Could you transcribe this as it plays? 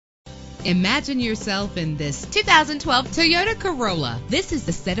Imagine yourself in this 2012 Toyota Corolla. This is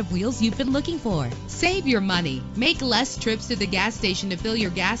the set of wheels you've been looking for. Save your money. Make less trips to the gas station to fill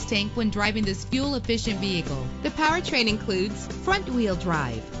your gas tank when driving this fuel-efficient vehicle. The powertrain includes front-wheel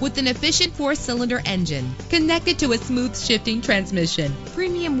drive with an efficient 4-cylinder engine connected to a smooth shifting transmission.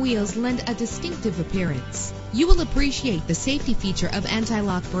 Premium wheels lend a distinctive appearance. You will appreciate the safety feature of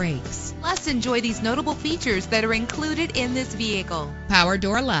anti-lock brakes. Plus, enjoy these notable features that are included in this vehicle: power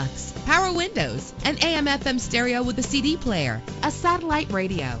door locks, power windows, an AM/FM stereo with a CD player, a satellite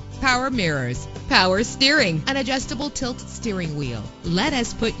radio, power mirrors, power steering, an adjustable tilt steering wheel. Let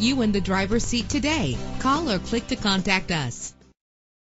us put you in the driver's seat today. Call or click to contact us.